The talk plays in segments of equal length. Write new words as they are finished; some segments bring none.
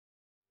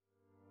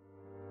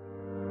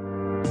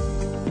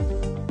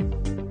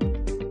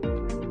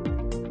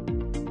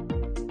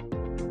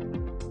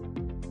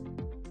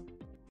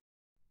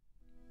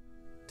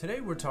Today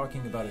we're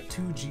talking about a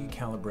 2G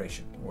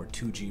calibration, or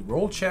 2G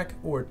roll check,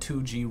 or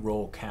 2G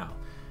roll cal.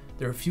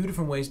 There are a few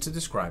different ways to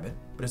describe it,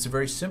 but it's a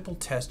very simple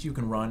test you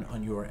can run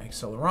on your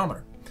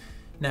accelerometer.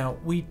 Now,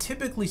 we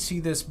typically see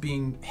this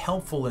being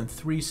helpful in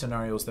three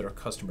scenarios that our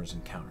customers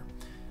encounter.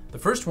 The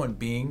first one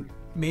being,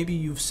 maybe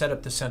you've set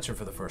up the sensor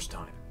for the first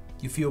time.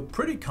 You feel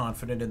pretty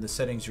confident in the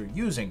settings you're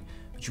using,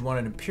 but you want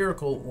an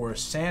empirical or a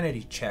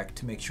sanity check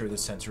to make sure the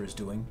sensor is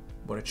doing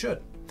what it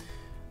should.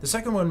 The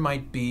second one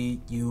might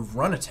be you've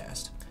run a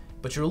test,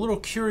 but you're a little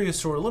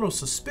curious or a little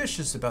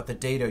suspicious about the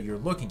data you're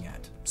looking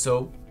at.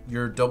 So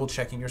you're double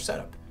checking your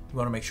setup. You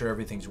want to make sure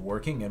everything's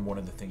working, and one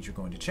of the things you're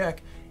going to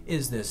check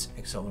is this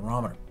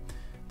accelerometer.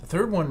 The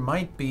third one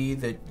might be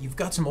that you've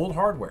got some old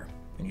hardware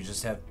and you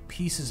just have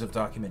pieces of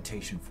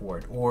documentation for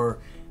it, or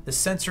the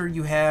sensor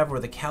you have or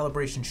the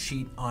calibration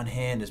sheet on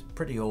hand is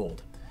pretty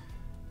old.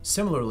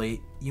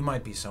 Similarly, you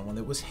might be someone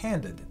that was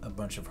handed a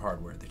bunch of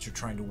hardware that you're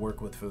trying to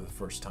work with for the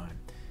first time.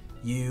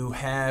 You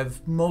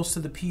have most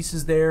of the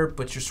pieces there,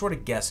 but you're sort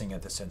of guessing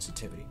at the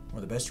sensitivity, or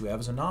the best you have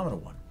is a nominal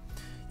one.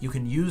 You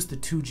can use the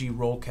 2G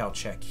roll cal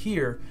check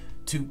here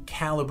to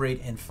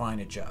calibrate and fine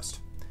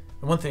adjust.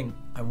 And one thing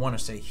I want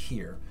to say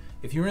here,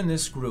 if you're in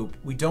this group,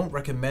 we don't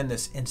recommend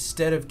this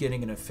instead of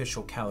getting an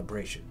official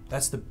calibration.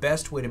 That's the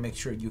best way to make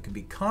sure you can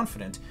be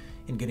confident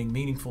in getting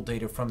meaningful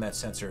data from that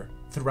sensor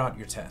throughout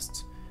your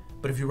tests.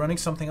 But if you're running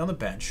something on the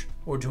bench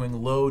or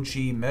doing low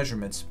G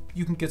measurements,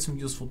 you can get some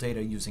useful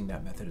data using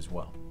that method as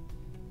well.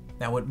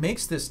 Now, what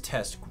makes this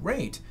test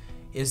great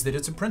is that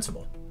it's a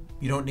principle.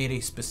 You don't need a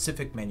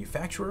specific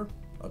manufacturer,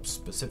 a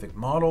specific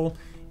model,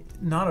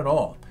 not at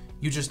all.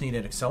 You just need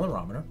an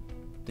accelerometer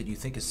that you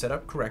think is set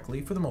up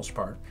correctly for the most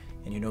part,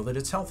 and you know that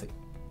it's healthy.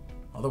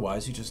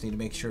 Otherwise, you just need to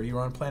make sure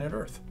you're on planet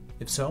Earth.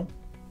 If so,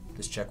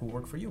 this check will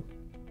work for you.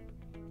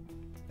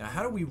 Now,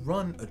 how do we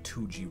run a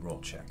 2G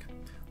roll check?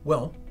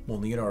 Well, we'll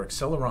need our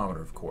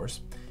accelerometer, of course,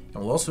 and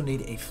we'll also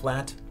need a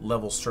flat,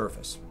 level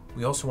surface.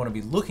 We also want to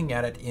be looking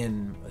at it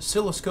in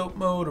oscilloscope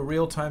mode or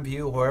real-time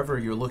view, however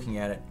you're looking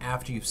at it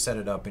after you've set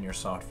it up in your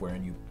software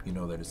and you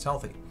know that it's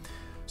healthy.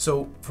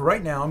 So for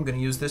right now, I'm going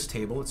to use this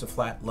table. It's a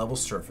flat, level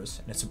surface,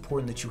 and it's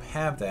important that you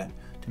have that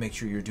to make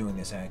sure you're doing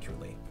this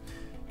accurately.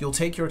 You'll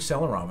take your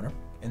accelerometer.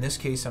 In this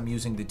case, I'm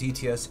using the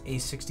DTS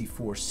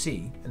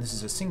A64C, and this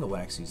is a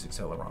single-axis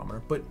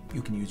accelerometer, but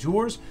you can use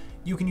yours.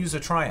 You can use a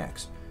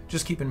triax.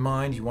 Just keep in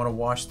mind you want to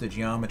watch the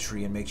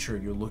geometry and make sure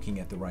you're looking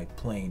at the right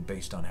plane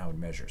based on how it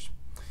measures.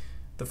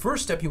 The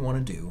first step you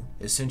want to do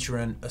is, since you're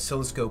in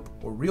oscilloscope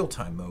or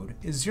real-time mode,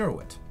 is zero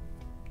it.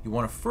 You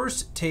want to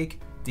first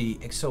take the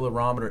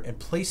accelerometer and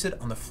place it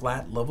on the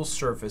flat level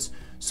surface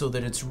so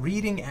that its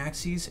reading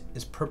axis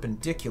is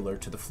perpendicular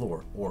to the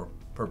floor, or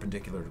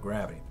perpendicular to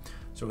gravity.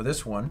 So for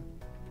this one,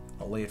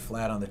 I'll lay it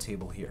flat on the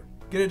table here.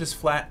 Get it as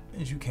flat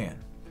as you can.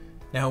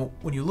 Now,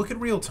 when you look at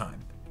real time,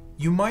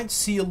 you might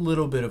see a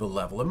little bit of a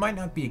level. It might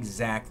not be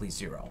exactly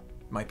zero.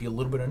 It might be a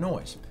little bit of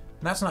noise.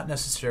 And that's not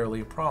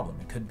necessarily a problem.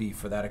 It could be,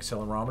 for that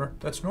accelerometer,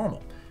 that's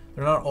normal.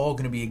 They're not all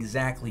going to be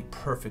exactly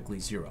perfectly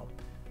zero,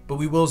 but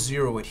we will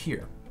zero it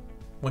here.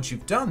 Once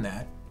you've done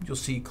that, you'll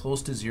see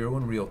close to zero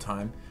in real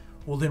time.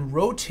 We'll then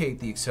rotate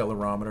the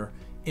accelerometer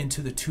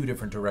into the two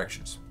different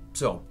directions.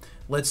 So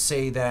let's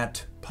say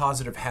that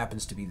positive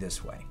happens to be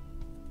this way.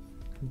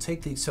 I'll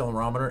take the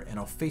accelerometer and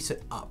I'll face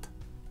it up.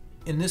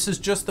 And this is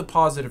just the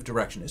positive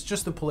direction. It's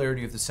just the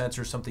polarity of the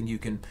sensor, something you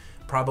can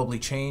probably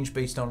change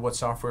based on what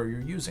software you're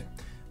using.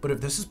 But if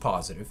this is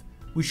positive,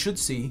 we should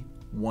see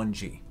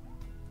 1G.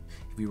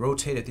 If we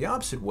rotate it the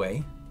opposite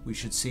way, we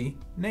should see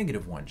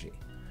negative 1G.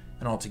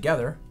 And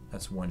altogether,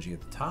 that's 1G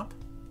at the top,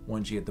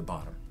 1G at the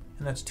bottom,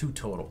 and that's 2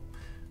 total.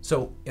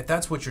 So if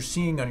that's what you're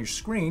seeing on your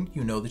screen,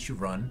 you know that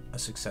you've run a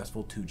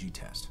successful 2G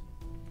test.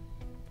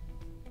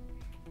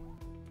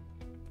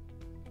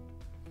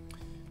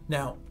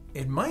 Now,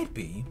 it might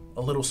be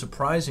a little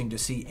surprising to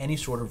see any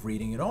sort of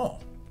reading at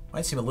all. It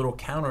might seem a little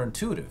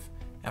counterintuitive.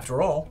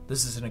 After all,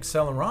 this is an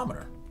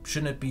accelerometer.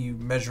 Shouldn't it be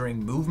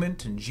measuring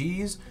movement and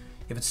G's?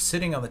 If it's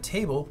sitting on the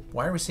table,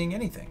 why are we seeing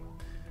anything?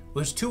 Well,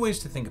 there's 2 ways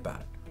to think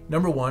about it.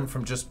 Number one,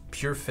 from just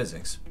pure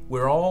physics,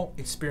 we're all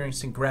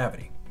experiencing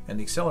gravity, and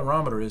the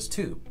accelerometer is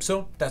too.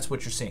 So that's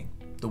what you're seeing,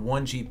 the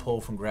 1G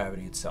pull from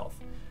gravity itself.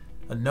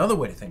 Another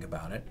way to think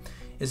about it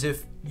is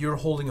if you're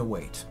holding a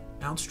weight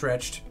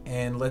outstretched,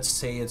 and let's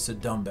say it's a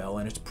dumbbell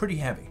and it's pretty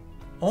heavy,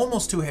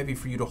 almost too heavy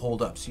for you to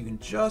hold up, so you can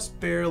just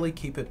barely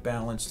keep it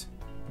balanced,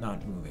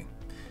 not moving.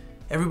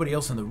 Everybody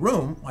else in the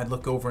room might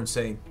look over and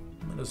say,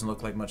 it doesn't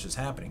look like much is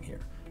happening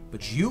here.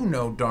 But you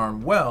know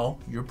darn well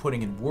you're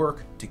putting in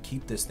work to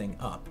keep this thing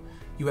up.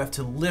 You have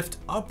to lift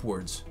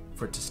upwards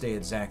for it to stay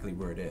exactly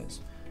where it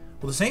is.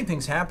 Well, the same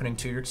thing's happening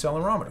to your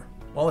accelerometer.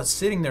 While it's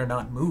sitting there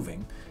not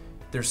moving,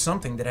 there's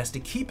something that has to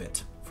keep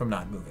it from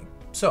not moving.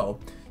 So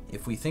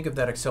if we think of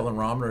that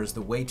accelerometer as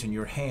the weight in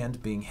your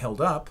hand being held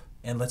up,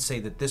 and let's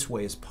say that this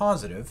way is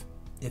positive,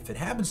 if it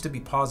happens to be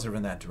positive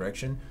in that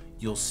direction,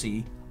 you'll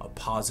see a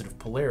positive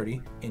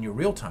polarity in your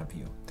real-time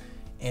view.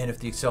 And if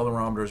the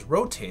accelerometer is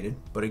rotated,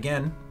 but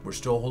again, we're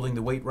still holding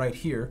the weight right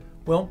here,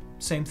 well,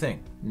 same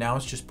thing. Now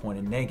it's just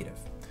pointed negative.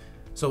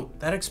 So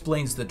that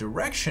explains the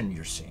direction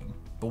you're seeing,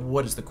 but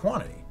what is the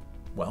quantity?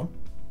 Well,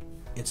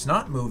 it's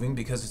not moving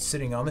because it's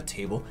sitting on the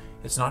table,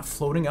 it's not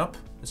floating up,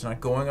 it's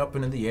not going up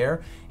into the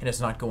air, and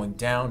it's not going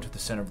down to the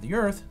center of the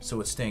Earth,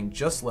 so it's staying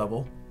just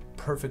level,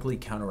 perfectly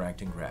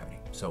counteracting gravity.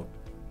 So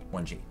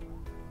 1G.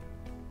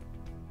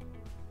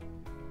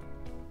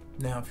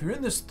 Now, if you're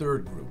in this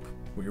third group,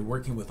 where you're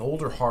working with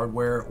older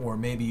hardware, or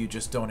maybe you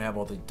just don't have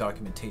all the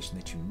documentation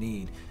that you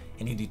need,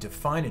 and you need to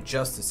fine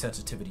adjust the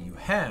sensitivity you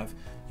have,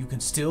 you can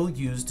still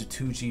use the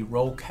 2G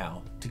roll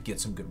cal to get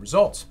some good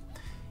results.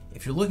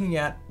 If you're looking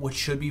at what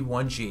should be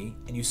 1G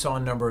and you saw a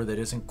number that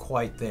isn't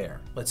quite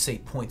there, let's say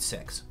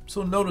 0.6,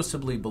 so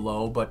noticeably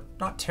below but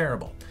not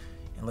terrible,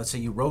 and let's say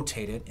you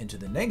rotate it into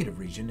the negative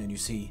region and you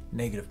see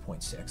negative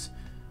 0.6.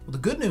 Well, the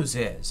good news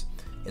is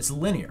it's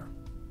linear,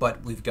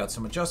 but we've got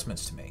some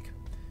adjustments to make.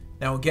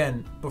 Now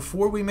again,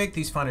 before we make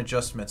these fine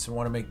adjustments, I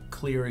want to make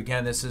clear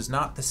again, this is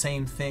not the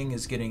same thing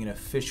as getting an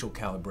official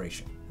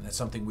calibration. And that's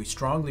something we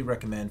strongly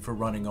recommend for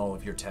running all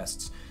of your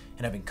tests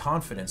and having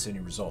confidence in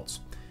your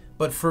results.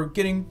 But for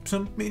getting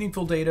some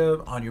meaningful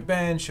data on your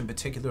bench, in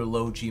particular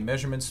low G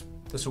measurements,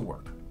 this will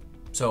work.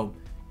 So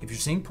if you're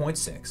seeing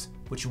 0.6,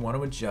 what you want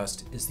to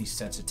adjust is the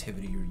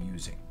sensitivity you're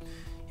using.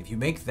 If you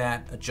make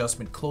that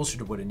adjustment closer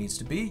to what it needs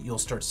to be, you'll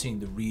start seeing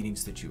the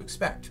readings that you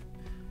expect.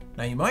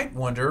 Now you might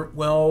wonder,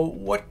 well,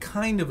 what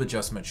kind of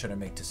adjustment should I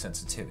make to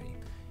sensitivity?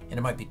 And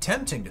it might be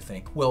tempting to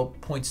think, well,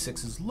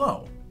 0.6 is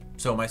low,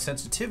 so my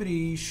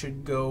sensitivity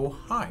should go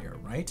higher,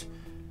 right?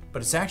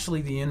 But it's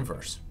actually the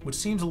inverse, which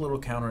seems a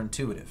little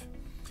counterintuitive.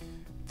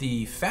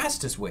 The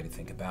fastest way to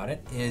think about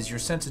it is your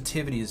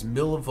sensitivity is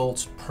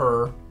millivolts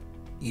per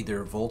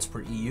either volts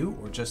per EU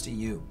or just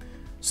EU.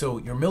 So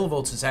your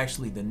millivolts is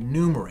actually the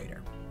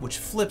numerator, which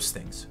flips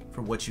things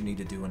for what you need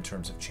to do in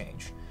terms of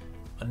change.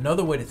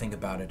 Another way to think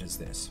about it is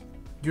this.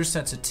 Your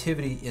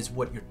sensitivity is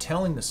what you're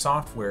telling the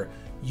software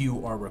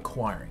you are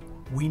requiring.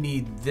 We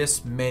need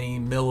this many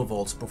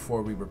millivolts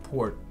before we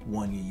report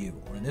 1 EU,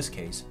 or in this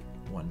case,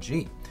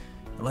 1G.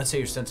 And let's say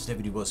your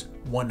sensitivity was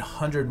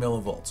 100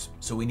 millivolts,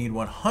 so we need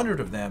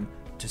 100 of them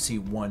to see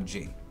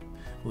 1G.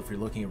 Well, if you're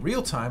looking at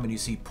real time and you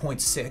see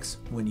 0.6,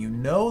 when you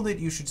know that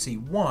you should see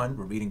 1,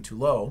 we're reading too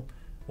low,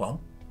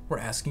 well, we're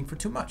asking for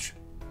too much.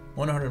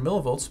 100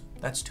 millivolts,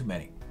 that's too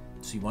many.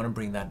 So you want to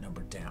bring that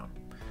number down.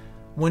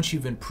 Once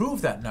you've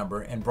improved that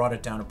number and brought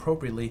it down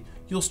appropriately,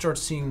 you'll start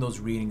seeing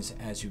those readings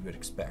as you would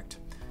expect.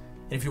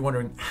 And if you're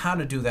wondering how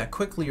to do that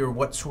quickly or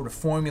what sort of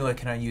formula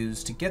can I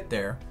use to get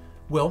there,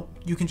 well,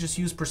 you can just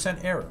use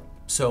percent error.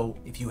 So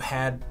if you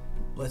had,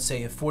 let's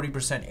say, a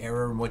 40%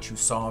 error in what you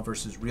saw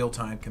versus real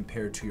time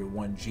compared to your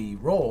 1G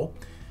roll,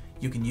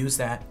 you can use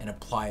that and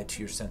apply it to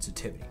your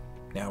sensitivity.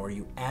 Now, are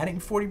you adding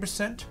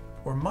 40%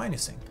 or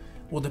minusing?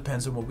 Well, it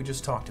depends on what we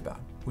just talked about.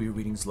 Were your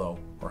readings low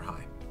or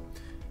high?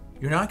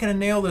 You're not going to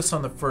nail this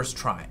on the first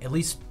try, at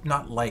least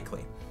not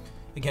likely.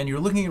 Again, you're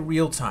looking at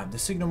real time. The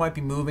signal might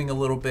be moving a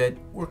little bit.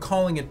 We're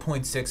calling it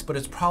 0.6, but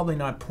it's probably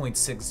not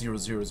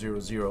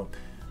 0.60000.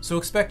 So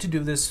expect to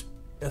do this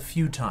a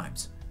few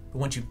times. But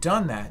once you've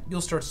done that, you'll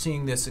start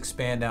seeing this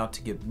expand out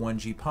to get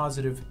 1G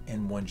positive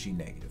and 1G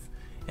negative.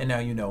 And now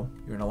you know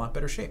you're in a lot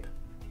better shape.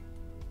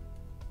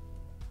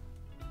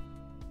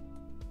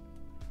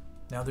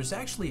 Now there's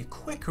actually a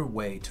quicker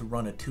way to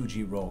run a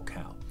 2G roll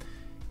cal.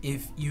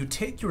 If you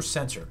take your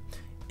sensor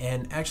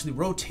and actually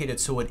rotate it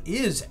so it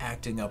is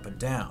acting up and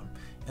down,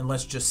 and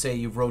let's just say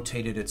you've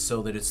rotated it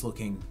so that it's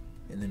looking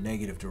in the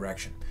negative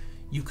direction,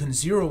 you can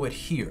zero it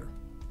here.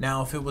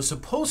 Now, if it was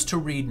supposed to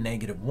read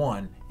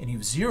 -1 and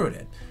you've zeroed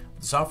it,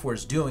 what the software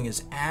is doing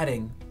is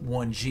adding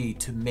 1G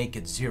to make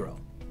it 0.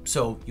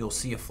 So you'll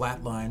see a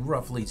flat line,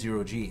 roughly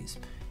 0 Gs.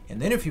 And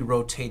then if you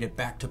rotate it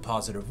back to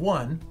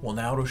 +1, well,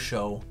 now it'll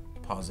show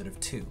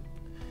 +2.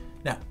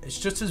 Now, it's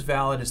just as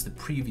valid as the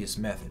previous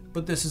method,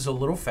 but this is a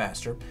little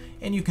faster,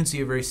 and you can see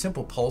a very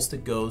simple pulse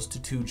that goes to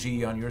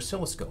 2G on your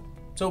oscilloscope.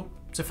 So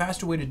it's a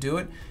faster way to do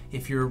it.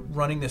 If you're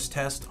running this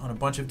test on a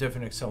bunch of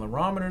different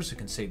accelerometers, it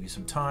can save you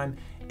some time,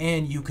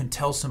 and you can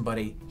tell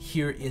somebody,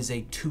 here is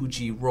a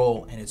 2G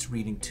roll, and it's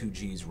reading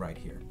 2Gs right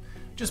here.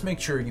 Just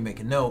make sure you make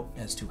a note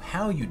as to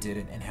how you did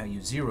it and how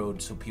you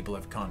zeroed so people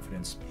have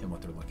confidence in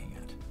what they're looking at.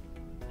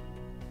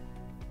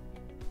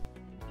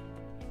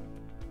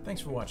 Thanks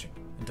for watching,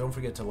 and don't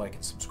forget to like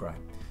and subscribe.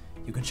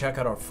 You can check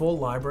out our full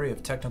library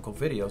of technical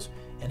videos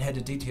and head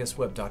to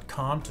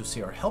dtsweb.com to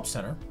see our Help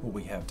Center, where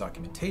we have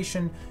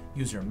documentation,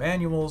 user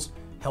manuals,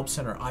 Help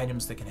Center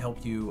items that can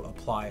help you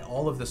apply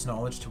all of this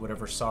knowledge to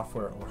whatever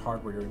software or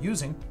hardware you're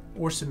using,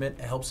 or submit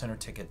a Help Center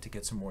ticket to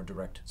get some more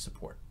direct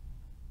support.